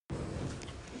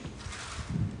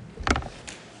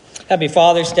Happy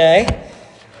Father's Day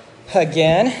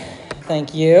again.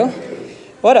 Thank you.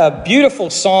 What a beautiful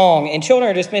song. And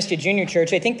children are dismissed at junior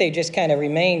church. I think they just kind of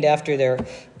remained after their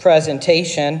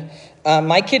presentation.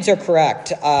 My kids are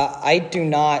correct. I do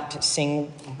not sing.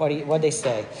 What they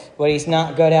say? What he's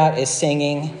not good at is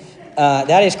singing.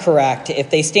 That is correct. If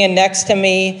they stand next to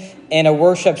me in a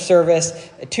worship service,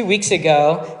 2 weeks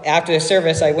ago, after the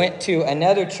service, I went to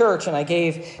another church and I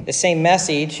gave the same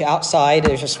message outside.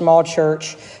 There's a small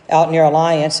church out near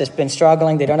Alliance that's been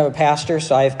struggling. They don't have a pastor,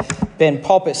 so I've been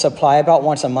pulpit supply about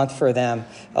once a month for them,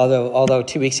 although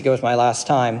 2 weeks ago was my last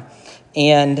time.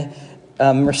 And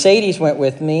Mercedes went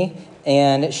with me,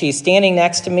 and she's standing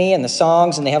next to me in the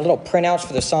songs, and they have little printouts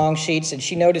for the song sheets, and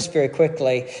she noticed very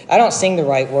quickly, I don't sing the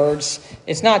right words.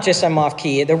 It's not just I'm off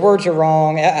key. The words are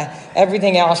wrong.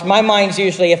 Everything else. My mind's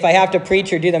usually, if I have to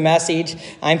preach or do the message,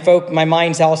 my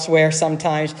mind's elsewhere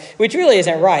sometimes, which really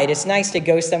isn't right. It's nice to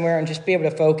go somewhere and just be able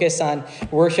to focus on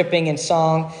worshiping and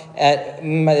song. At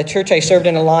the church I served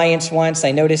in Alliance once,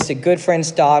 I noticed a good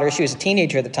friend's daughter. She was a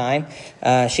teenager at the time.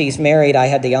 She's married. I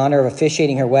had the honor of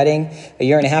officiating her wedding a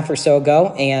year and a half or so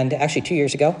ago, and actually 2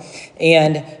 years ago.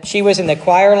 And she was in the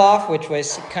choir loft, which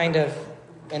was kind of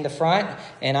in the front,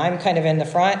 and I'm kind of in the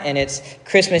front, and it's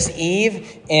Christmas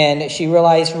Eve, and she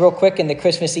realized real quick in the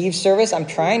Christmas Eve service, I'm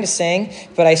trying to sing,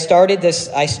 but I started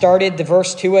the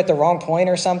verse 2 at the wrong point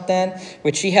or something,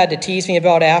 which she had to tease me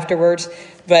about afterwards.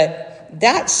 But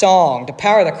that song, The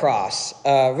Power of the Cross,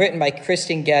 written by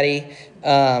Kristen Getty,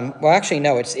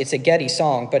 it's a Getty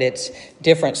song, but it's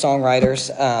different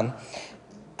songwriters.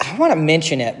 I want to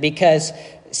mention it because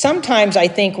sometimes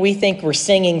we think we're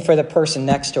singing for the person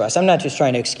next to us. I'm not just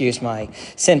trying to excuse my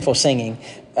sinful singing,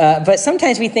 but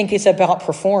sometimes we think it's about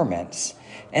performance.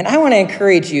 And I want to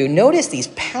encourage you, notice these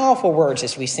powerful words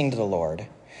as we sing to the Lord.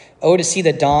 Oh, to see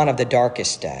the dawn of the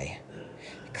darkest day.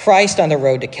 Christ on the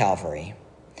road to Calvary.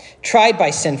 Tried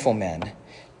by sinful men.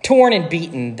 Torn and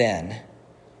beaten then.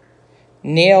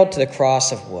 Nailed to the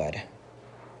cross of wood.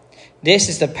 This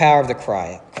is the power of the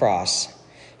cross.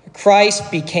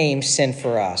 Christ became sin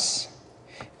for us.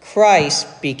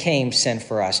 Christ became sin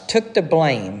for us. Took the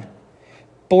blame.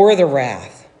 Bore the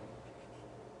wrath.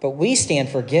 But we stand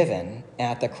forgiven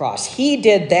at the cross. He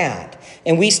did that,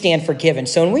 and we stand forgiven.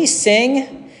 So when we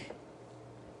sing,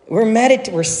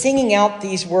 we're singing out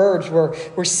these words.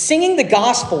 We're singing the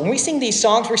gospel. When we sing these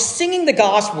songs, we're singing the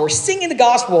gospel. We're singing the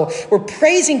gospel. We're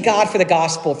praising God for the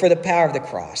gospel, for the power of the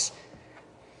cross.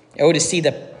 Oh, to see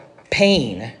the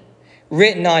pain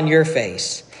written on your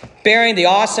face, bearing the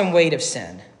awesome weight of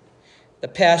sin. The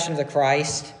passion of the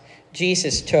Christ.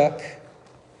 Jesus took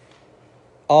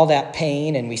all that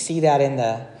pain, and we see that in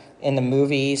the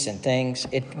movies and things.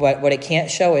 What it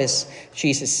can't show is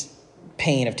Jesus'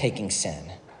 pain of taking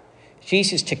sin.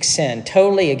 Jesus took sin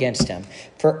totally against him.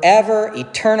 Forever,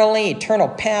 eternally, eternal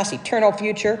past, eternal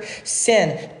future.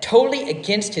 Sin totally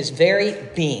against his very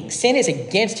being. Sin is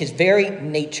against his very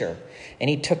nature. And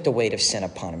he took the weight of sin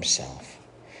upon himself.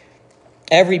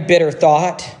 Every bitter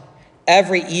thought,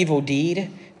 every evil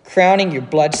deed, crowning your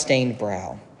blood-stained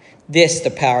brow. This,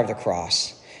 the power of the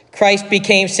cross. Christ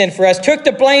became sin for us, took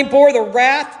the blame, bore the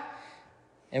wrath,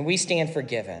 and we stand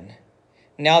forgiven.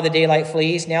 Now the daylight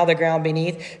flees, now the ground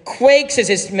beneath quakes as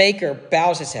his maker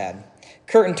bows his head.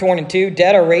 Curtain torn in two,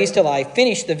 dead are raised to life,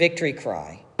 finish the victory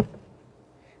cry.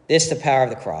 This, the power of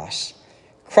the cross.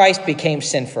 Christ became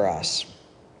sin for us.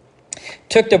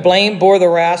 Took the blame, bore the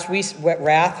wrath,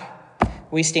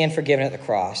 we stand forgiven at the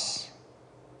cross.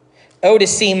 Oh, to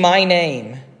see my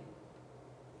name.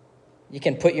 You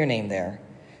can put your name there.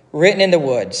 Written in the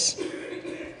woods.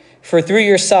 For through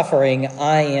your suffering,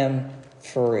 I am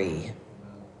free.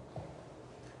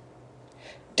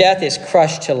 Death is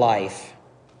crushed to life.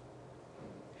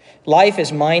 Life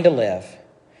is mine to live.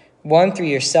 Won through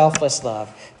your selfless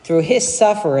love. Through his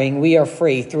suffering, we are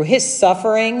free. Through his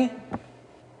suffering,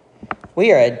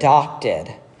 we are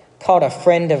adopted, called a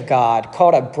friend of God,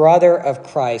 called a brother of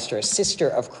Christ or a sister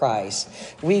of Christ.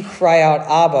 We cry out,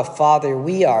 Abba, Father,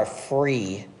 we are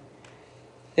free.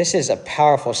 This is a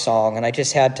powerful song, and I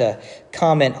just had to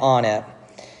comment on it.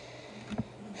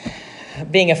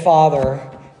 Being a father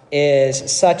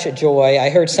is such a joy. I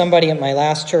heard somebody at my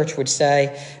last church would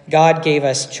say, God gave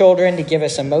us children to give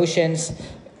us emotions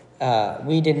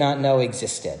we did not know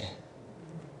existed.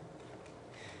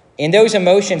 And those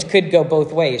emotions could go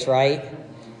both ways, right?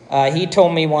 He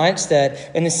told me once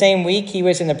that in the same week he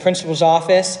was in the principal's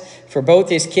office for both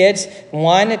his kids.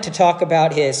 One to talk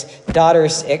about his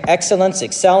daughter's excellence,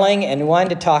 excelling, and one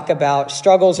to talk about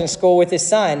struggles in school with his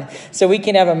son. So we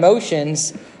can have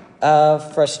emotions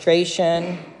of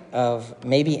frustration, of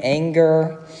maybe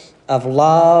anger, of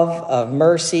love, of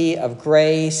mercy, of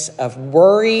grace, of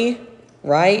worry,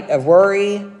 right? Of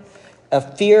worry,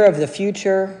 of fear of the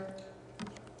future.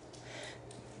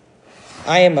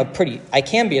 I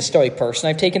can be a stoic person.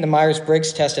 I've taken the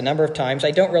Myers-Briggs test a number of times. I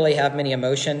don't really have many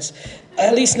emotions,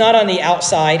 at least not on the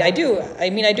outside. I do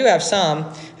have some.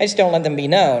 I just don't let them be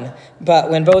known.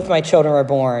 But when both my children were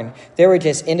born, there were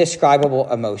just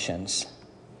indescribable emotions.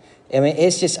 I mean,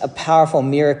 it's just a powerful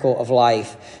miracle of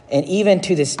life. And even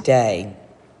to this day,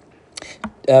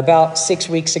 about 6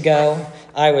 weeks ago,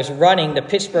 I was running the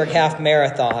Pittsburgh Half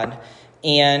Marathon,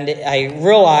 and I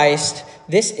realized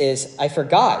I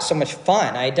forgot, so much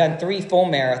fun. I had done 3 full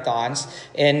marathons,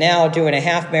 and now doing a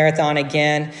half marathon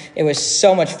again. It was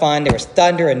so much fun. There was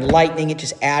thunder and lightning. It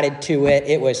just added to it.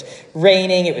 It was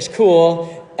raining. It was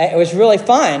cool. It was really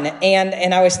fun.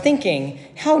 And I was thinking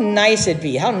how nice it'd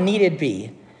be, how neat it'd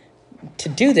be to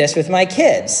do this with my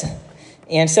kids.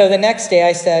 And so the next day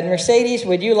I said, Mercedes,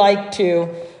 would you like to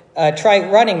try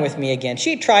running with me again?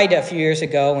 She tried a few years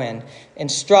ago and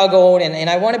struggled, and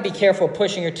I want to be careful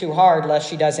pushing her too hard lest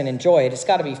she doesn't enjoy it. It's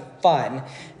got to be fun.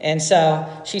 And so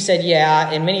she said,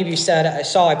 yeah. And many of you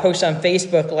I posted on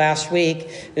Facebook last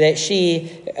week that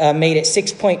she made it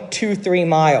 6.23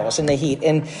 miles in the heat.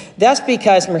 And that's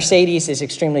because Mercedes is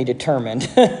extremely determined.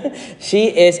 She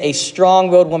is a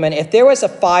strong-willed woman. If there was a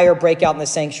fire break out in the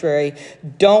sanctuary,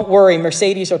 don't worry.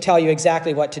 Mercedes will tell you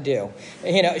exactly what to do.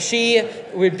 She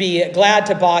would be glad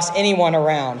to boss anyone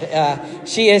around.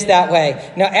 She is that way.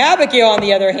 Now, Abigail, on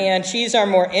the other hand, she's our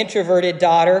more introverted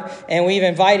daughter, and we've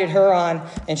invited her on,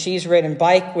 and she's ridden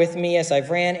bike with me as I've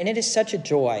ran, and it is such a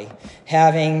joy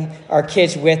having our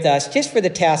kids with us just for the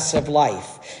tasks of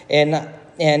life.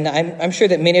 And I'm sure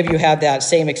that many of you have that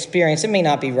same experience. It may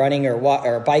not be running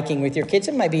or biking with your kids.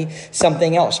 It might be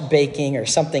something else, baking or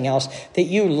something else that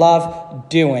you love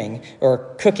doing,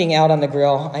 or cooking out on the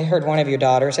grill. I heard one of your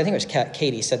daughters, I think it was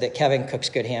Katie, said that Kevin cooks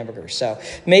good hamburgers. So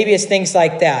maybe it's things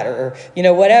like that, or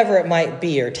whatever it might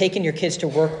be, or taking your kids to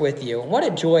work with you. What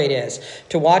a joy it is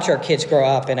to watch our kids grow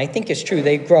up. And I think it's true,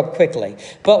 they grow up quickly.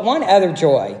 But one other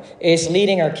joy is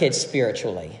leading our kids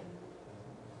spiritually.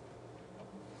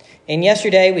 And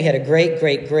yesterday we had a great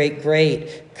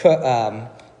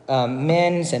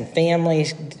men's and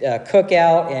families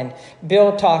cookout, and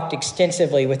Bill talked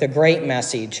extensively with a great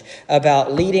message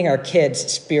about leading our kids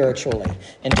spiritually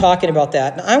and talking about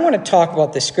that. And I want to talk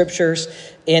about the scriptures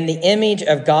and the image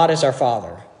of God as our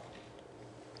Father.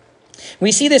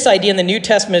 We see this idea in the New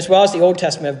Testament as well as the Old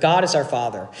Testament of God as our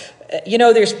Father.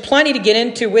 There's plenty to get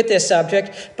into with this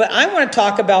subject, but I want to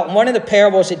talk about one of the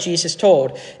parables that Jesus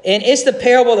told, and it's the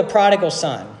parable of the prodigal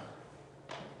son.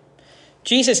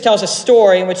 Jesus tells a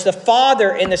story in which the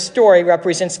father in the story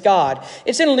represents God.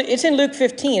 It's in Luke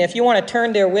 15, if you want to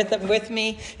turn there with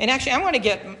me. And actually, I want to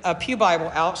get a Pew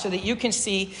Bible out so that you can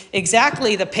see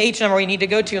exactly the page number you need to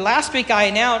go to. Last week, I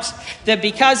announced that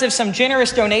because of some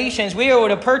generous donations, we were able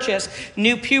to purchase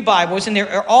new Pew Bibles, and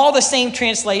they're all the same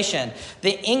translation,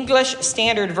 the English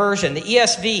Standard Version, the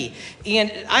ESV.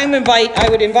 And I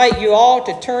would invite you all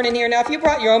to turn in here. Now, if you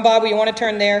brought your own Bible, you want to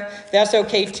turn there, that's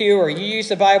okay too. Or you use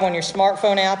the Bible on your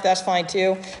smartphone app, that's fine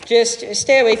too. Just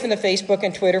stay away from the Facebook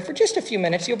and Twitter for just a few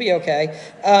minutes. You'll be okay.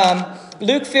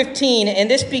 Luke 15, and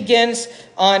this begins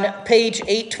on page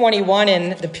 821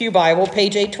 in the Pew Bible,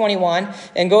 page 821,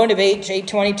 and go into page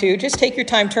 822. Just take your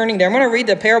time turning there. I'm going to read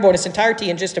the parable in its entirety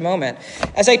in just a moment.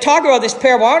 As I talk about this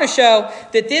parable, I want to show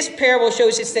that this parable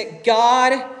shows us that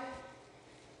God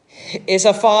is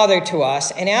a father to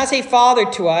us, and as a father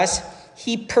to us,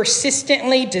 he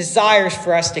persistently desires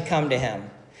for us to come to him.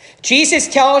 Jesus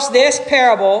tells this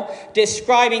parable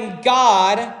describing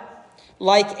God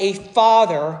like a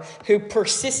father who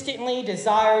persistently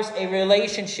desires a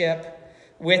relationship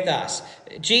with us.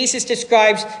 Jesus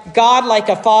describes God like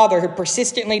a father who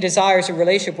persistently desires a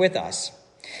relationship with us.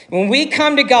 When we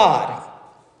come to God,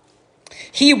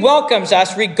 he welcomes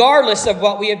us regardless of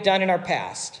what we have done in our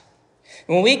past.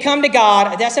 When we come to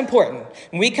God, that's important.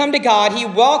 When we come to God, he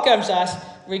welcomes us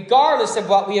regardless of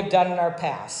what we have done in our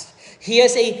past. He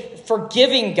is a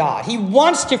forgiving God. He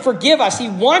wants to forgive us. He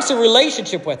wants a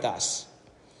relationship with us.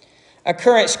 A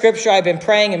current scripture I've been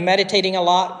praying and meditating a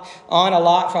lot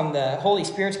from the Holy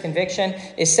Spirit's conviction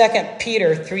is 2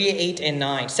 Peter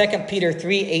 3:8-9. 2 Peter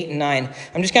 3:8-9.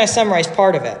 I'm just going to summarize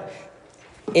part of it.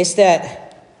 It's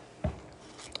that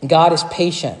God is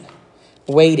patient,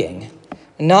 waiting,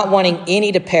 not wanting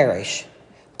any to perish,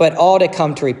 but all to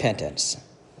come to repentance.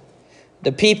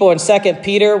 The people in 2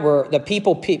 Peter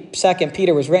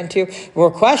was written to were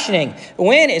questioning,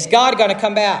 when is God going to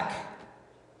come back?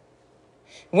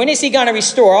 When is he going to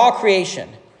restore all creation?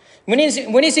 When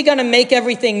is he going to make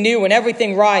everything new and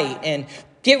everything right and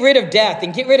get rid of death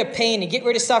and get rid of pain and get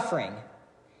rid of suffering?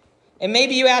 And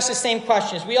maybe you ask the same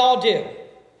questions. We all do.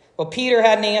 Well, Peter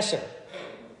had an answer.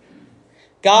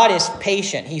 God is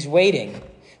patient. He's waiting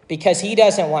because he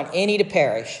doesn't want any to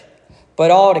perish,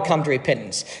 but all to come to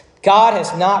repentance. God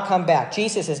has not come back.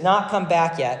 Jesus has not come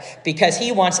back yet because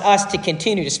he wants us to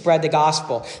continue to spread the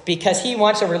gospel, because he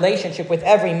wants a relationship with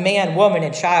every man, woman,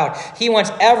 and child. He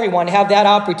wants everyone to have that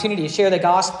opportunity to share the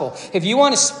gospel. If you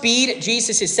want to speed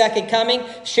Jesus' second coming,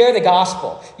 share the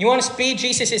gospel. You want to speed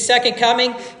Jesus' second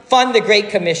coming, fund the Great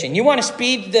Commission. You want to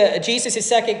speed Jesus'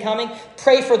 second coming,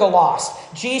 pray for the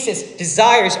lost. Jesus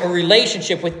desires a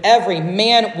relationship with every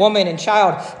man, woman, and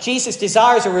child. Jesus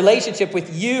desires a relationship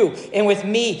with you and with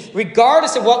me.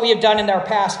 Regardless of what we have done in our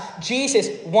past, Jesus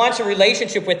wants a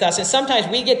relationship with us. And sometimes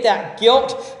we get that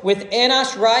guilt within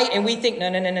us, right? And we think,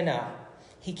 no.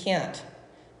 He can't.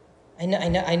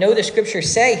 I know the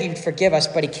scriptures say he would forgive us,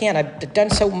 but he can't. I've done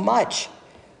so much.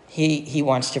 He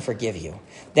wants to forgive you.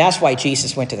 That's why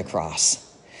Jesus went to the cross.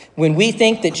 When we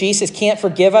think that Jesus can't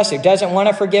forgive us or doesn't want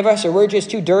to forgive us, or we're just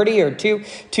too dirty or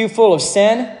too full of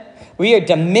sin, we are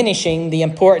diminishing the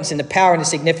importance and the power and the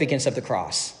significance of the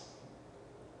cross.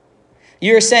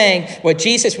 You're saying what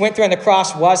Jesus went through on the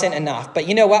cross wasn't enough. But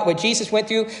you know what? What Jesus went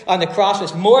through on the cross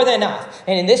was more than enough.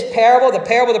 And in this parable, the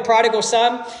parable of the prodigal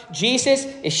son, Jesus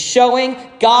is showing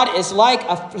God is like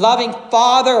a loving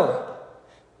father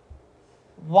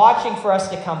watching for us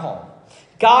to come home.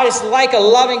 God is like a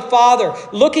loving father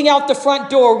looking out the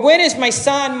front door. When is my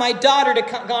son, my daughter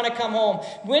going to come home?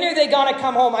 When are they going to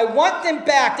come home? I want them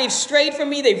back. They've strayed from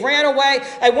me. They've ran away.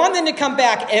 I want them to come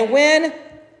back. And when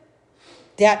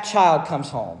that child comes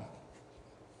home,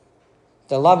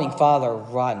 the loving father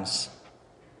runs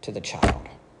to the child.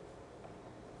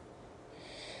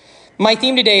 My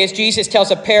theme today is Jesus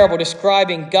tells a parable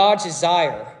describing God's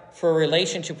desire for a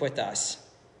relationship with us,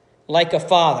 like a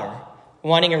father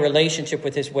wanting a relationship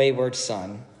with his wayward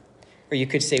son, or you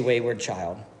could say wayward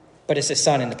child, but it's a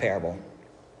son in the parable.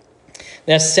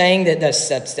 That's saying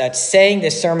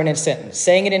this sermon in a sentence,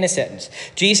 saying it in a sentence.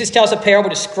 Jesus tells a parable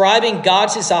describing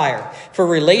God's desire for a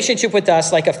relationship with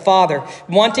us, like a father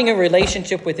wanting a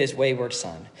relationship with his wayward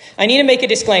son. I need to make a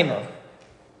disclaimer.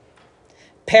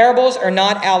 Parables are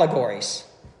not allegories.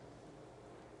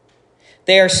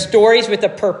 They are stories with a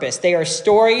purpose. They are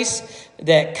stories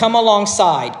that come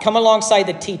alongside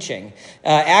the teaching.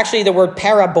 Actually, the word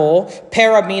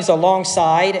para means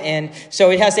alongside, and so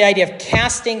it has the idea of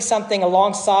casting something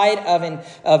alongside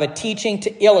of a teaching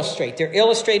to illustrate. They're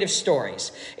illustrative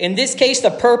stories. In this case,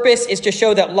 the purpose is to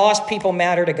show that lost people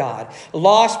matter to God.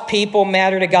 Lost people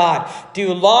matter to God.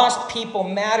 Do lost people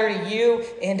matter to you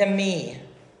and to me?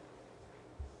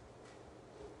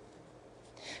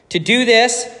 To do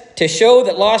this, to show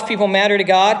that lost people matter to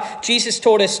God, Jesus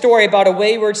told a story about a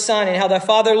wayward son and how the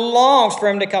father longs for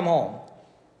him to come home.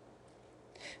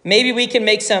 Maybe we can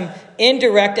make some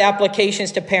indirect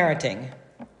applications to parenting.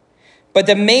 But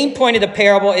the main point of the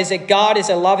parable is that God is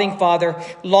a loving father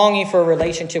longing for a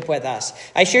relationship with us.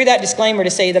 I share that disclaimer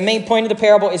to say the main point of the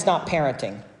parable is not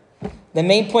parenting. The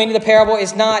main point of the parable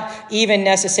is not even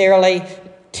necessarily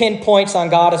 10 points on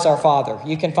God as our Father.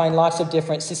 You can find lots of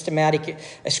different systematic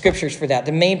scriptures for that.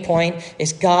 The main point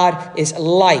is God is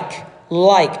like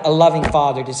a loving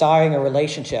father desiring a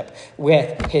relationship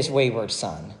with his wayward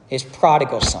son, his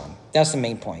prodigal son. That's the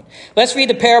main point. Let's read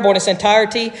the parable in its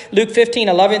entirety. Luke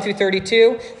 15:11 through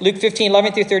 32. Luke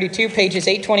 15:11 through 32, pages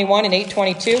 821 and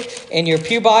 822 in your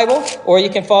pew Bible, or you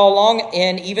can follow along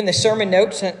in even the sermon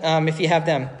notes if you have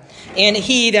them. And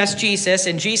he, that's Jesus,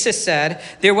 and Jesus said,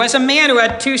 there was a man who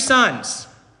had 2 sons.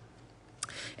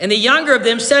 And the younger of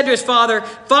them said to his father,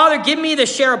 Father, give me the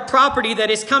share of property that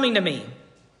is coming to me.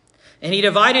 And he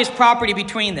divided his property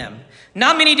between them.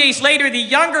 Not many days later, the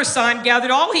younger son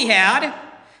gathered all he had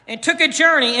and took a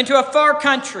journey into a far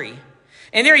country.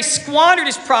 And there he squandered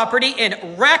his property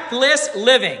in reckless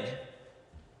living.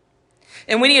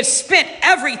 And when he had spent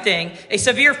everything, a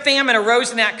severe famine arose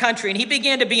in that country, and he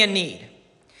began to be in need.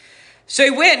 So he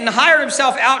went and hired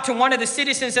himself out to one of the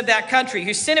citizens of that country,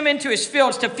 who sent him into his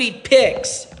fields to feed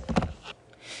pigs.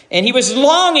 And he was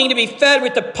longing to be fed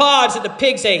with the pods that the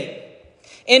pigs ate.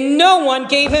 And no one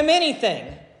gave him anything.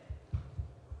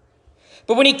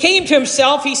 But when he came to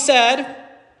himself, he said,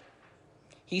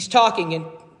 he's talking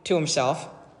to himself.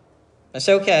 That's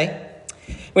okay.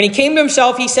 When he came to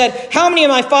himself, he said, how many of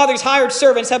my father's hired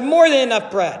servants have more than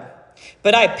enough bread?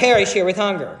 But I perish here with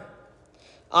hunger.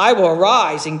 I will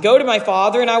arise and go to my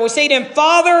father, and I will say to him,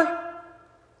 Father,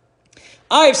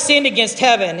 I have sinned against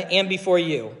heaven and before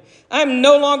you. I am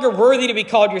no longer worthy to be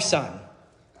called your son.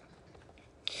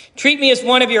 Treat me as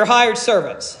one of your hired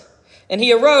servants." And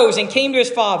he arose and came to his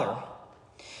father.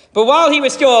 But while he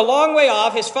was still a long way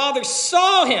off, his father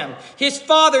saw him. His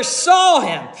father saw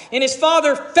him. And his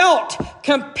father felt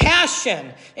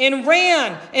compassion and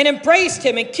ran and embraced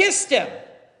him and kissed him.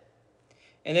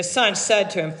 And the son said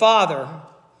to him, "Father,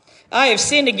 I have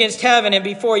sinned against heaven and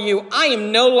before you. I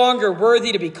am no longer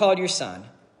worthy to be called your son."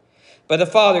 But the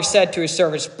father said to his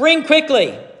servants, "Bring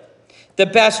quickly the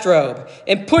best robe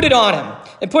and put it on him,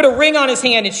 and put a ring on his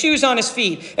hand and shoes on his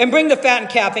feet, and bring the fattened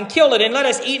calf and kill it, and let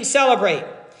us eat and celebrate.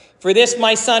 For this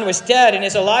my son was dead and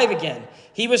is alive again.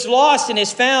 He was lost and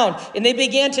is found." And they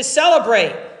began to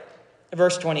celebrate.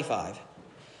 Verse 25.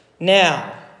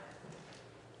 Now,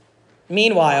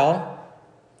 meanwhile,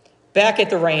 back at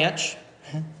the ranch,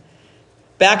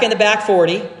 back in the back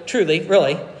 40, truly,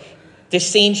 really, the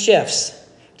scene shifts.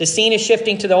 The scene is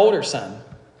shifting to the older son.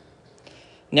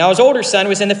 Now his older son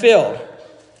was in the field.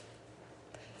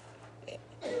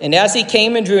 And as he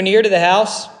came and drew near to the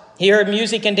house, he heard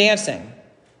music and dancing.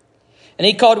 And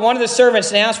he called one of the servants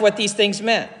and asked what these things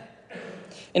meant.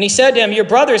 And he said to him, "Your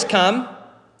brother's come,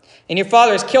 and your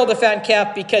father has killed the fattened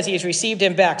calf because he has received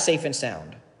him back safe and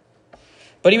sound."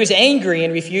 But he was angry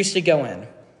and refused to go in.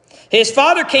 His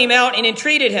father came out and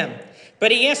entreated him.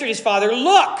 But he answered his father,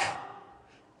 "Look,"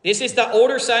 this is the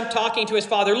older son talking to his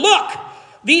father, "Look,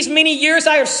 these many years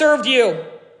I have served you,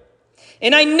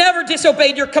 and I never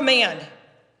disobeyed your command.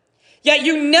 Yet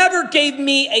you never gave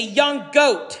me a young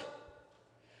goat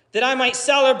that I might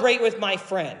celebrate with my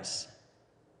friends."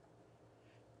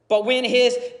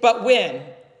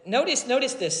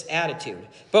 Notice this attitude.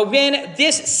 But when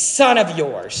this son of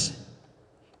yours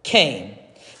came,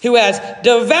 who has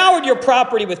devoured your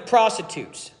property with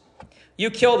prostitutes, you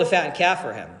killed the fattened calf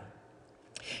for him.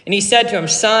 And he said to him,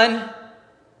 "Son,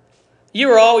 you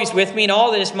are always with me, and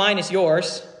all that is mine is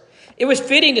yours. It was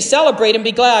fitting to celebrate and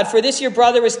be glad, for this your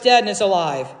brother was dead and is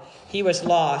alive. He was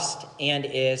lost and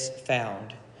is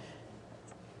found."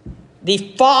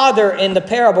 The father in the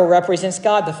parable represents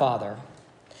God the Father.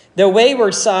 The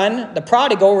wayward son, the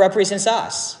prodigal, represents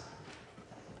us.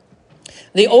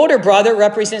 The older brother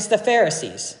represents the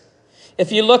Pharisees.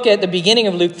 If you look at the beginning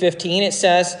of Luke 15, it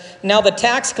says, "Now the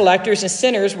tax collectors and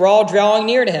sinners were all drawing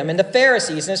near to him, and the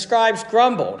Pharisees and the scribes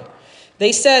grumbled.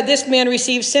 They said, 'This man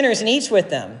receives sinners and eats with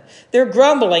them.'" They're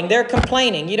grumbling, they're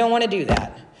complaining. You don't want to do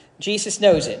that. Jesus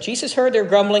knows it. Jesus heard their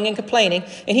grumbling and complaining,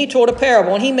 and he told a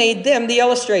parable, and he made them the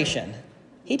illustration.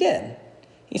 He did.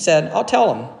 He said, "I'll tell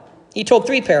them." He told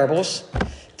three parables.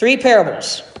 Three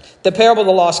parables. The parable of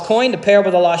the lost coin, the parable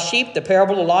of the lost sheep, the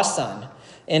parable of the lost son.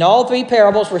 And all three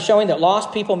parables were showing that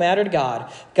lost people matter to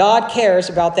God. God cares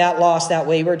about that lost, that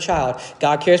wayward child.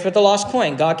 God cares about the lost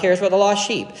coin. God cares about the lost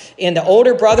sheep. And the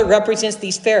older brother represents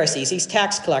these Pharisees, these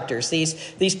tax collectors,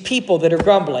 these people that are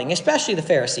grumbling, especially the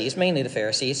Pharisees, mainly the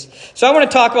Pharisees. So I want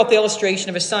to talk about the illustration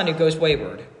of a son who goes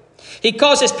wayward. He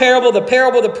calls this parable the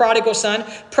prodigal son.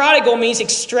 Prodigal means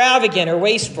extravagant or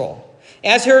wasteful.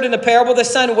 As heard in the parable, the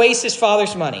son wastes his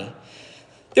father's money.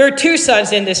 There are two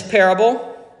sons in this parable.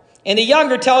 And the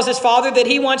younger tells his father that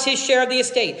he wants his share of the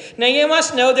estate. Now you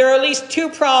must know there are at least two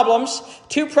problems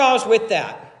with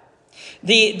that.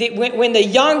 When the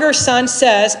younger son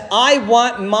says, "I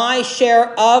want my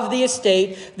share of the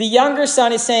estate," the younger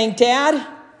son is saying, "Dad,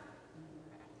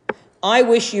 I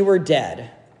wish you were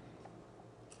dead.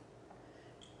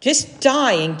 Just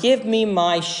die and give me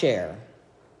my share."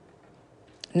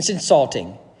 And it's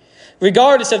insulting.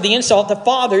 Regardless of the insult, the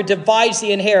father divides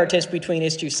the inheritance between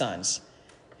his two sons.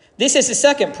 This is the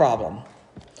second problem.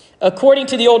 According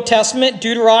to the Old Testament,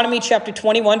 Deuteronomy chapter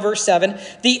 21, verse 7,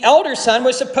 the elder son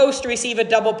was supposed to receive a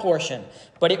double portion,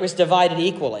 but it was divided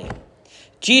equally.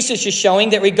 Jesus is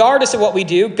showing that regardless of what we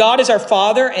do, God is our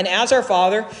Father, and as our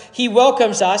Father, he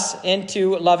welcomes us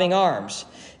into loving arms.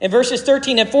 In verses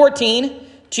 13 and 14,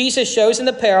 Jesus shows in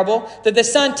the parable that the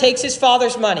son takes his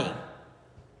father's money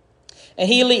and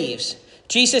he leaves.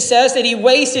 Jesus says that he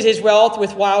wasted his wealth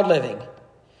with wild living.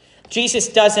 Jesus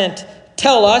doesn't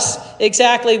tell us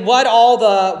exactly what all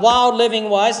the wild living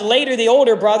was. Later, the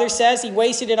older brother says he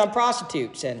wasted it on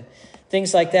prostitutes and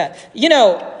things like that. You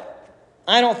know,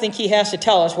 I don't think he has to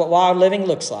tell us what wild living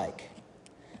looks like.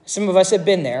 Some of us have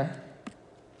been there.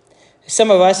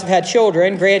 Some of us have had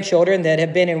children, grandchildren that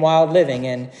have been in wild living,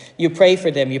 and you pray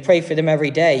for them. You pray for them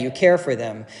every day. You care for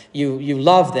them. You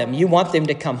love them. You want them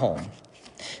to come home.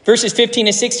 Verses 15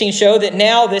 and 16 show that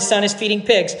now this son is feeding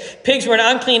pigs. Pigs were an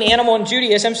unclean animal in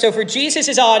Judaism. So for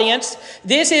Jesus' audience,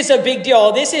 this is a big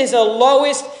deal. This is the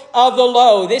lowest of the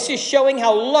low. This is showing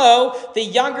how low the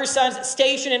younger son's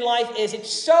station in life is.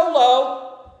 It's so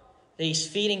low that he's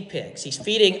feeding pigs. He's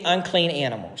feeding unclean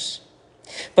animals.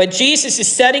 But Jesus is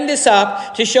setting this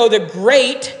up to show the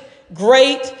great,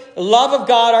 great love of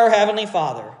God, our Heavenly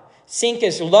Father. Sink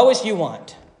as low as you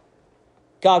want.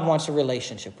 God wants a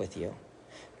relationship with you.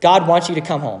 God wants you to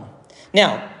come home.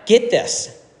 Now, get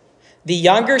this. The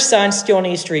younger son still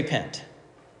needs to repent.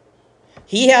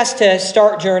 He has to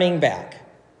start journeying back.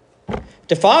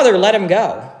 The father let him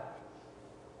go.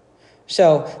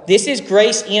 So this is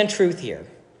grace and truth here.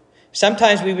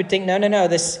 Sometimes we would think, no,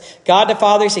 this God the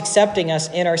Father is accepting us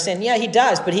in our sin. Yeah, he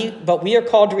does, but we are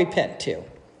called to repent too.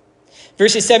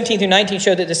 Verses 17 through 19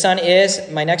 show that the son is,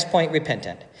 my next point,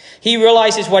 repentant. He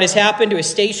realizes what has happened to his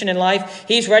station in life.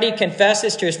 He's ready to confess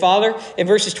this to his father. In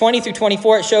verses 20 through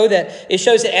 24, it shows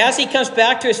that as he comes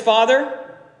back to his father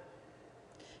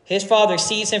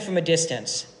sees him from a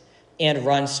distance and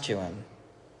runs to him.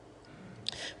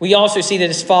 We also see that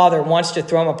his father wants to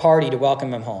throw him a party to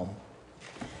welcome him home.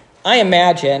 I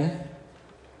imagine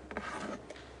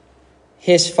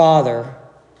his father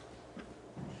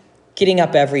getting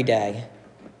up every day,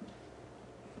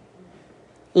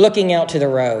 looking out to the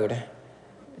road,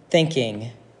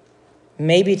 thinking,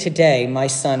 maybe today my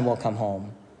son will come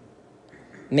home.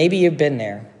 Maybe you've been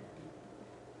there.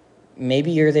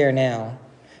 Maybe you're there now.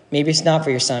 Maybe it's not for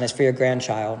your son, it's for your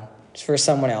grandchild. It's for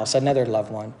someone else, another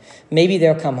loved one. Maybe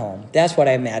they'll come home. That's what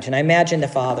I imagine. I imagine the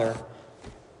father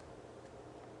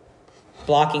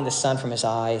blocking the sun from his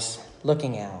eyes,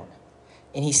 looking out,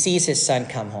 and he sees his son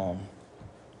come home.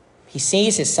 He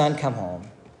sees his son come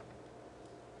home.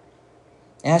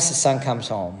 As the son comes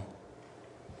home,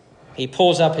 he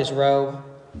pulls up his robe.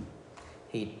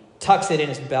 He tucks it in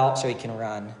his belt so he can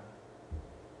run.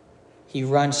 He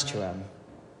runs to him,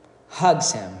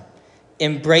 hugs him,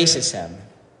 embraces him.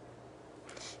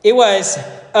 It was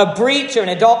a breach of an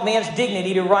adult man's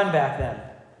dignity to run back then.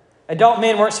 Adult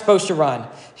men weren't supposed to run.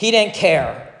 He didn't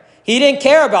care. He didn't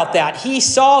care about that. He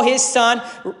saw his son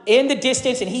in the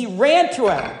distance and he ran to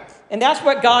him. And that's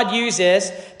what God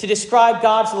uses to describe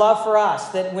God's love for us.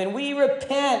 That when we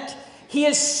repent, he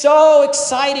is so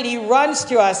excited. He runs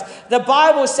to us. The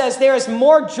Bible says there is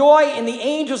more joy in the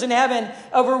angels in heaven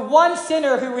over one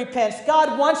sinner who repents.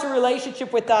 God wants a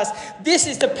relationship with us. This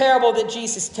is the parable that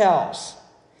Jesus tells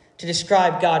to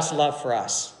describe God's love for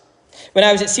us. When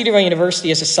I was at Cedarville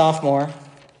University as a sophomore,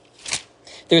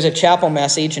 there was a chapel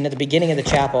message, and at the beginning of the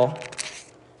chapel,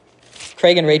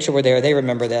 Craig and Rachel were there. They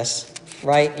remember this,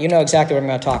 right? You know exactly what I'm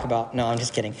going to talk about. No, I'm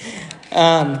just kidding.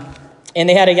 And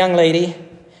they had a young lady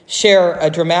share a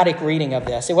dramatic reading of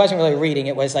this. It wasn't really a reading.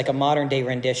 It was like a modern-day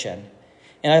rendition.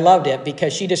 And I loved it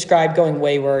because she described going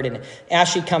wayward, and as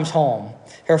she comes home,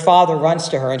 her father runs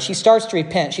to her, and she starts to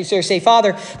repent. She starts to say,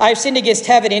 "Father, I have sinned against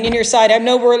heaven and in your sight. I'm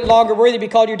no longer worthy to be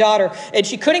called your daughter." And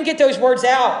she couldn't get those words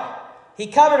out. He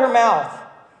covered her mouth,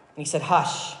 and he said,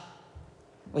 "Hush,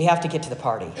 we have to get to the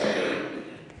party."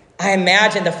 I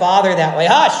imagine the father that way.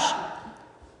 "Hush,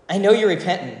 I know you're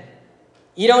repentant.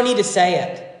 You don't need to say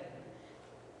it.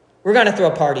 We're going to throw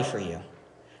a party for you.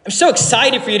 I'm so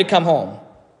excited for you to come home."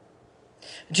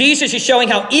 Jesus is showing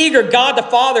how eager God the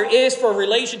Father is for a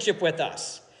relationship with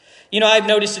us. You know, I've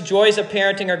noticed the joys of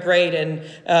parenting are great, and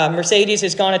Mercedes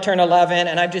is going to turn 11,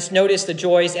 and I've just noticed the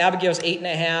joys. Abigail's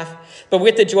 8.5. But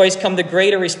with the joys come the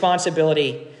greater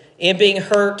responsibility in being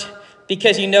hurt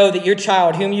because you know that your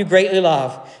child, whom you greatly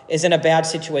love, is in a bad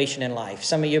situation in life.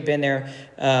 Some of you have been there,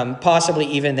 possibly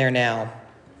even there now.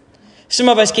 Some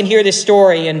of us can hear this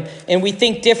story, and we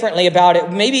think differently about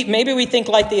it. Maybe we think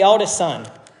like the eldest son.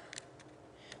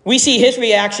 We see his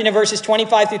reaction in verses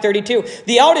 25 through 32.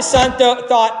 The eldest son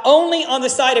thought only on the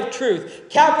side of truth.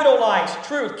 Capitalized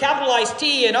truth. Capitalized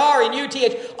T and R and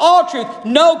UTH. All truth.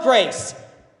 No grace.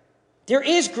 There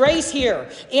is grace here.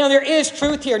 And there is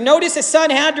truth here. Notice the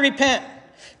son had to repent.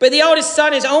 But the eldest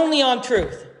son is only on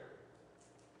truth.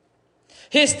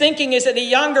 His thinking is that the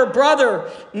younger brother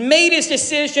made his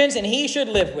decisions and he should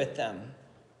live with them.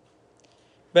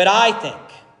 But I think,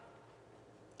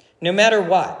 no matter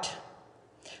what,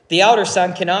 the elder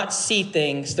son cannot see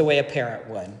things the way a parent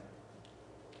would.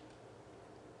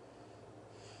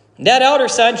 That elder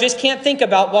son just can't think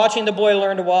about watching the boy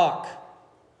learn to walk,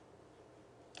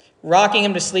 rocking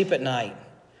him to sleep at night,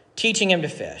 teaching him to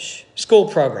fish, school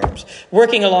programs,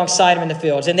 working alongside him in the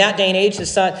fields. In that day and age,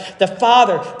 the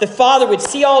father would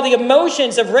see all the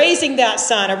emotions of raising that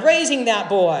son, of raising that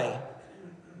boy.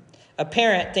 A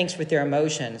parent thinks with their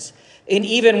emotions. And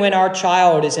even when our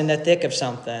child is in the thick of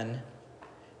something,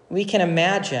 we can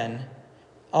imagine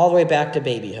all the way back to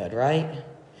babyhood, right?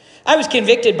 I was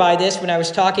convicted by this when I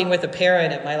was talking with a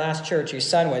parent at my last church whose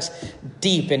son was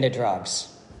deep into drugs.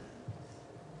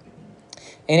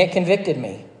 And it convicted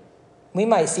me. We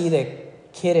might see the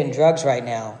kid in drugs right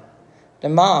now, The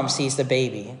mom sees the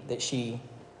baby that she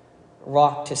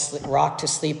rocked to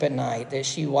sleep at night, that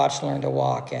she watched learn to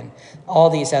walk, and all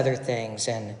these other things.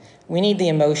 And we need the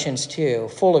emotions too,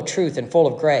 full of truth and full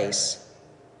of grace.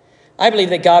 I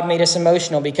believe that God made us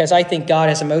emotional because I think God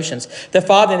has emotions. The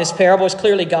Father in this parable is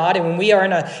clearly God, and when we are in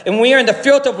the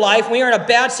filth of life, we are in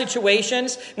bad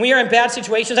situations,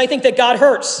 I think that God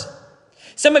hurts.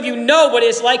 Some of you know what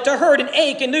it's like to hurt and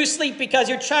ache and lose sleep because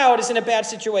your child is in a bad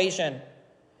situation.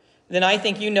 Then I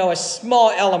think you know a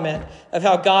small element of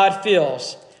how God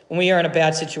feels when we are in a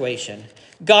bad situation.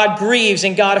 God grieves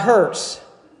and God hurts.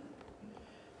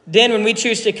 Then when we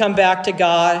choose to come back to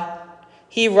God,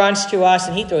 he runs to us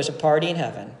and he throws a party in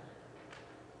heaven.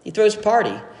 He throws a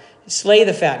party. Slay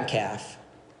the fattened calf.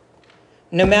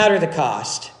 No matter the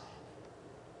cost.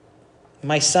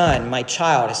 My son, my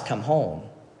child has come home.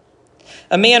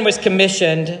 A man was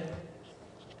commissioned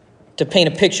to paint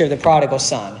a picture of the prodigal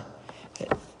son.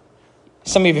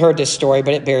 Some of you have heard this story,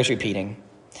 but it bears repeating.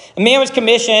 A man was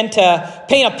commissioned to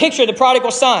paint a picture of the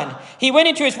prodigal son. He went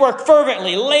into his work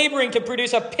fervently, laboring to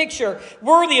produce a picture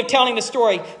worthy of telling the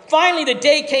story. Finally, the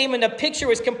day came and the picture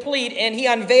was complete, and he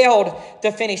unveiled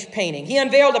the finished painting. He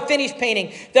unveiled the finished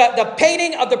painting, the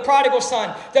painting of the prodigal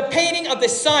son, the painting of the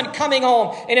son coming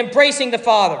home and embracing the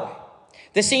father.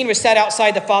 The scene was set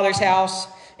outside the father's house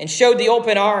and showed the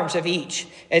open arms of each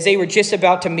as they were just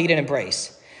about to meet and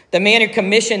embrace. The man who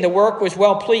commissioned the work was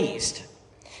well pleased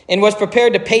and was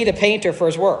prepared to pay the painter for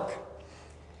his work,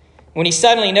 when he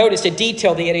suddenly noticed a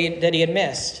detail that he had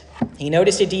missed. He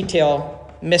noticed a detail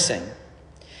missing.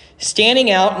 Standing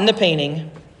out in the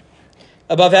painting,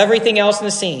 above everything else in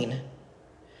the scene,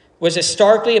 was a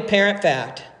starkly apparent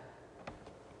fact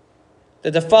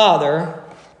that the father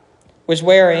was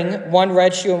wearing one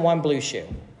red shoe and one blue shoe.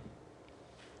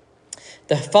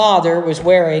 The father was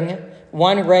wearing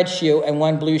one red shoe and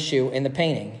one blue shoe in the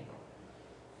painting.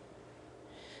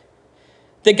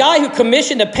 The guy who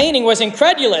commissioned the painting was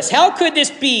incredulous. How could this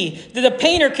be that the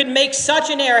painter could make such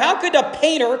an error? How could the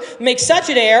painter make such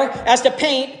an error as to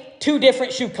paint two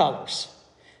different shoe colors?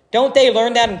 Don't they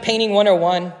learn that in Painting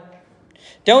 101?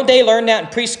 Don't they learn that in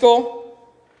preschool?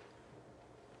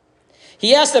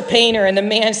 He asked the painter, and the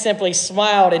man simply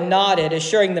smiled and nodded,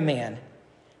 assuring the man,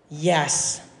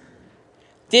 yes,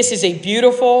 this is a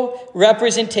beautiful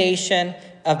representation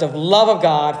of the love of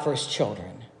God for his children.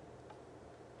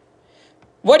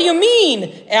 What do you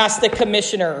mean? Asked the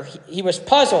commissioner. He was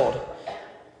puzzled.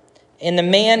 And the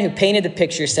man who painted the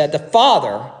picture said the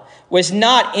father was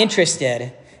not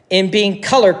interested in being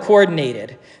color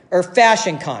coordinated or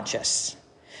fashion conscious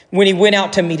when he went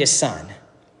out to meet his son.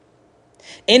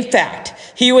 In fact,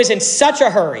 he was in such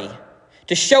a hurry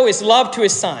to show his love to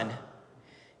his son,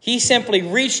 he simply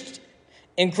reached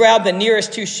and grabbed the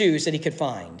nearest two shoes that he could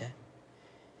find.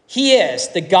 He is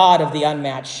the God of the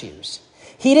unmatched shoes.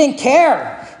 He didn't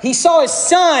care. He saw his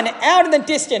son out in the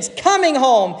distance coming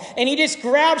home, and he just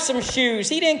grabbed some shoes.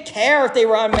 He didn't care if they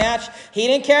were unmatched. He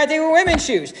didn't care if they were women's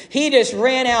shoes. He just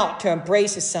ran out to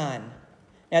embrace his son.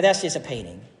 Now, that's just a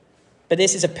painting. But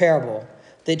this is a parable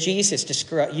that Jesus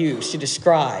used to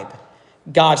describe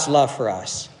God's love for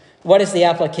us. What is the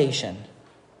application?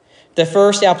 The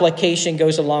first application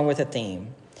goes along with a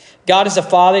theme. God is a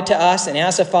father to us, and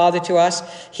as a father to us,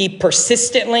 he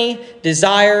persistently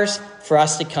desires for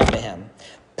us to come to him.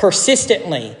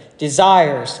 Persistently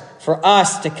desires for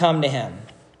us to come to him.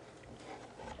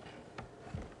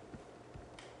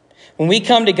 When we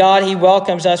come to God, he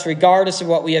welcomes us regardless of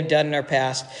what we have done in our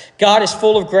past. God is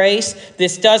full of grace.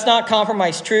 This does not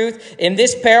compromise truth. In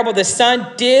this parable, the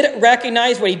son did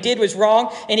recognize what he did was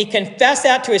wrong, and he confessed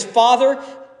that to his father.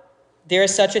 There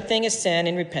is such a thing as sin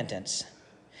and repentance.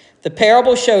 The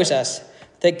parable shows us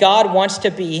that God wants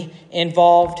to be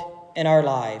involved in our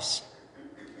lives.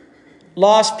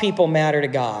 Lost people matter to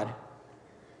God.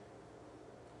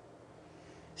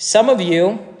 Some of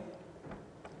you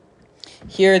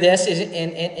hear this,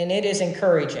 and it is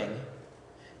encouraging.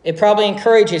 It probably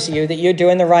encourages you that you're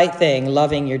doing the right thing,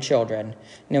 loving your children,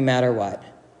 no matter what.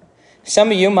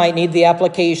 Some of you might need the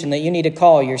application that you need to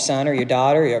call your son or your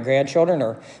daughter or your grandchildren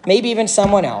or maybe even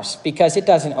someone else, because it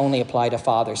doesn't only apply to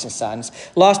fathers and sons.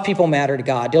 Lost people matter to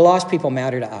God. Do lost people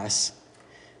matter to us?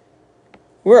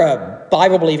 We're a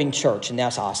Bible-believing church, and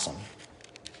that's awesome.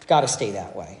 Got to stay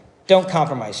that way. Don't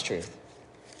compromise truth.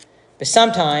 But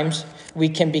sometimes we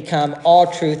can become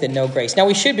all truth and no grace. Now,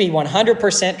 we should be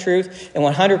 100% truth and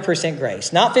 100%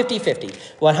 grace. Not 50-50.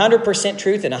 100%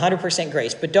 truth and 100%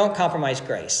 grace. But don't compromise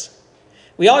grace.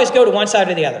 We always go to one side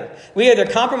or the other. We either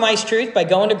compromise truth by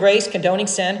going to grace, condoning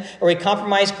sin, or we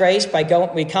compromise grace by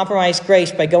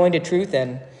going to truth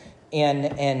and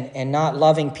and not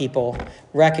loving people,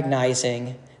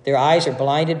 recognizing their eyes are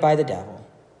blinded by the devil.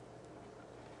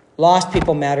 Lost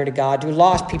people matter to God. Do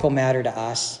lost people matter to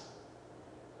us?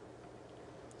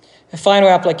 The final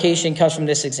application comes from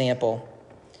this example.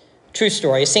 True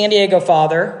story. A San Diego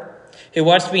father who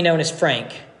wants to be known as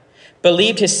Frank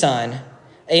believed his son,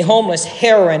 a homeless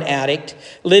heroin addict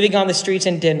living on the streets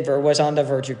in Denver, was on the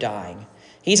verge of dying.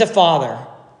 He's a father.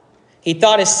 He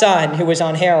thought his son, who was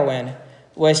on heroin,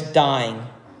 was dying.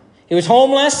 He was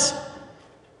homeless.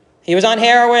 He was on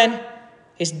heroin.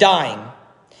 He's dying.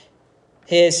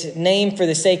 His name, for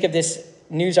the sake of this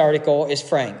news article, is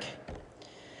Frank.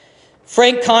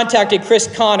 Frank contacted Chris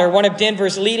Connor, one of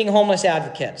Denver's leading homeless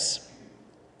advocates.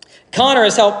 Connor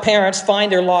has helped parents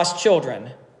find their lost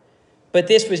children, but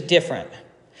this was different.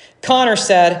 Connor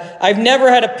said, "I've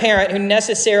never had a parent who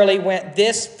necessarily went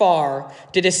this far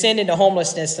to descend into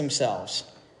homelessness themselves."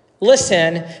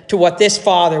 Listen to what this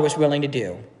father was willing to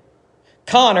do.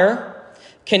 Connor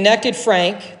connected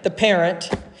Frank, the parent,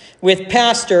 with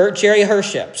Pastor Jerry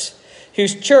Herships,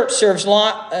 whose church serves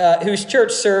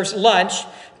lunch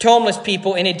to homeless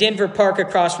people in a Denver park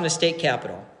across from the state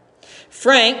capitol.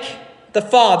 Frank, the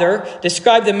father,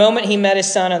 described the moment he met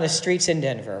his son on the streets in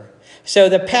Denver. So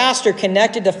the pastor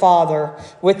connected the father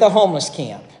with the homeless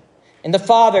camp. And the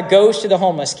father goes to the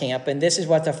homeless camp, and this is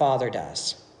what the father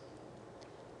does.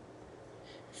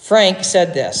 Frank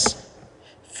said this.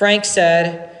 Frank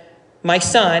said, "My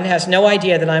son has no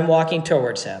idea that I'm walking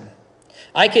towards him.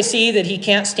 I can see that he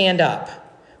can't stand up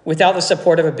without the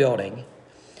support of a building.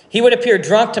 He would appear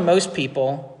drunk to most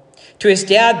people. To his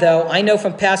dad, though, I know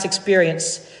from past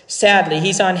experience, sadly,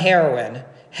 he's on heroin,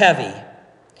 heavy.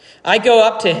 I go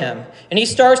up to him, and he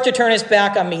starts to turn his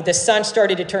back on me." The son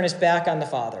started to turn his back on the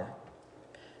father.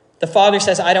 The father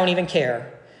says, "I don't even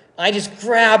care. I just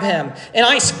grab him, and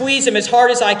I squeeze him as hard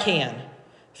as I can."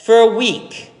 For a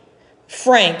week,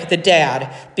 Frank, the dad,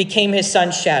 became his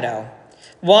son's shadow,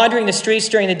 wandering the streets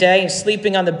during the day and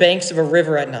sleeping on the banks of a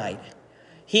river at night.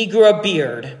 He grew a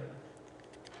beard,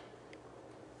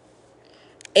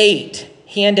 ate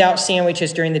handout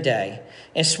sandwiches during the day,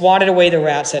 and swatted away the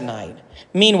rats at night.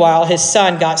 Meanwhile, his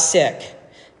son got sick,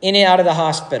 in and out of the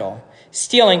hospital,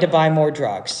 stealing to buy more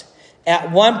drugs.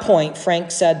 At one point,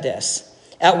 Frank said this.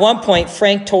 At one point,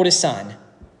 Frank told his son,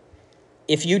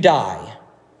 "If you die,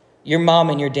 your mom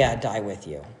and your dad die with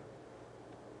you.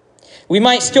 We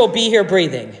might still be here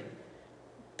breathing,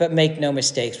 but make no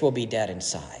mistakes, we'll be dead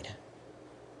inside."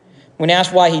 When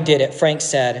asked why he did it, Frank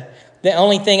said, "The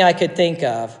only thing I could think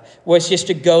of was just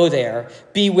to go there,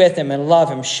 be with him and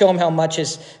love him, show him how much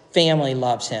his family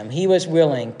loves him." He was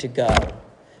willing to go,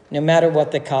 no matter what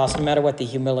the cost, no matter what the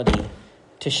humility,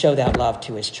 to show that love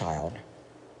to his child.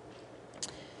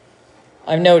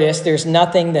 I've noticed there's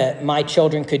nothing that my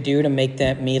children could do to make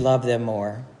me love them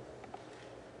more.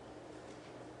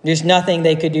 There's nothing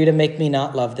they could do to make me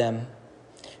not love them.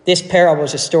 This parable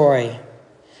is a story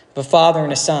of a father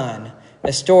and a son,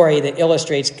 a story that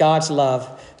illustrates God's love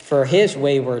for his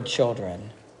wayward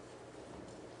children.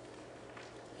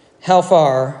 How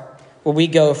far will we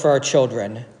go for our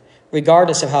children,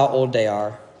 regardless of how old they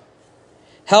are?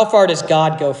 How far does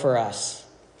God go for us?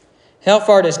 How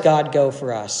far does God go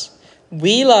for us?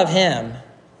 We love him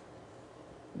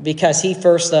because he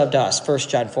first loved us, 1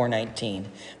 John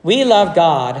 4:19. We love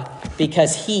God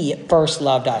because he first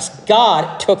loved us.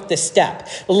 God took the step.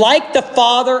 Like the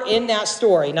father in that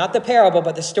story, not the parable,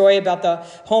 but the story about the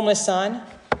homeless son,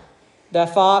 the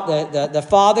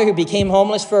father who became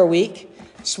homeless for a week,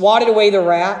 swatted away the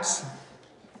rats,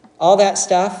 all that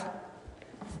stuff.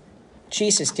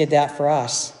 Jesus did that for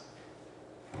us.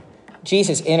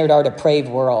 Jesus entered our depraved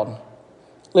world,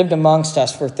 lived amongst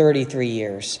us for 33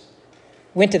 years,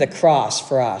 went to the cross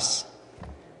for us,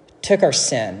 took our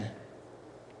sin,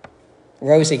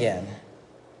 rose again.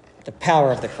 The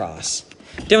power of the cross.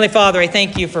 Heavenly Father, I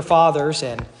thank you for fathers,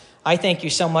 and I thank you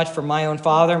so much for my own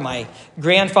father, my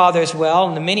grandfather as well,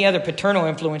 and the many other paternal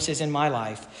influences in my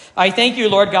life. I thank you,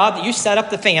 Lord God, that you set up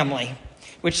the family,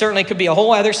 which certainly could be a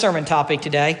whole other sermon topic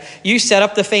today. You set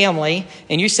up the family,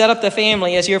 and you set up the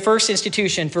family as your first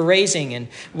institution for raising and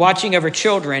watching over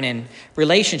children and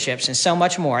relationships and so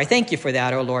much more. I thank you for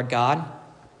that, oh Lord God.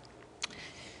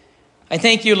 I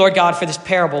thank you, Lord God, for this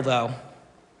parable, though,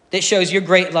 that shows your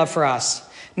great love for us.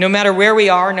 No matter where we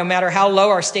are, no matter how low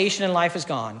our station in life has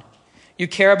gone, you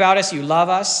care about us, you love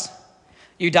us.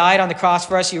 You died on the cross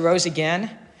for us, you rose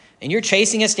again. And you're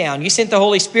chasing us down. You sent the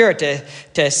Holy Spirit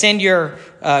to send your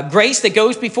grace that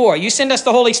goes before. You send us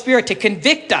the Holy Spirit to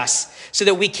convict us so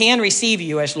that we can receive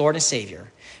you as Lord and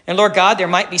Savior. And Lord God, there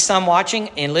might be some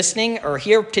watching and listening or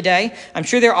here today. I'm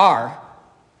sure there are.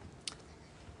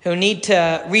 who need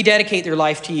to rededicate their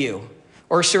life to you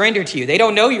or surrender to you. They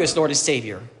don't know you as Lord and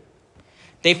Savior.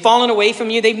 They've fallen away from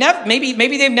you.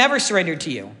 Maybe they've never surrendered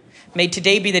to you. May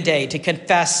today be the day to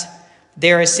confess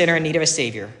they're a sinner in need of a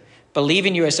Savior. Believe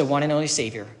in you as the one and only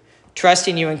Savior. Trust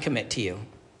in you and commit to you.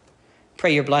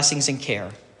 Pray your blessings and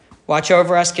care. Watch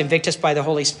over us, convict us by the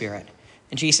Holy Spirit.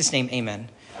 In Jesus' name, amen.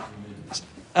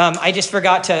 I just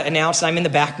forgot to announce, I'm in the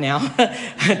back now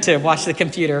to watch the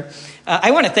computer.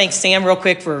 I want to thank Sam real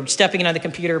quick for stepping in on the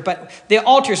computer, but the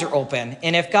altars are open.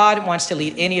 And if God wants to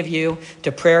lead any of you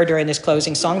to prayer during this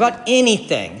closing song about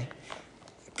anything,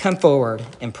 come forward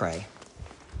and pray.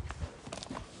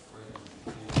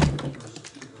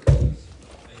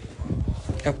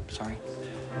 Oh, sorry.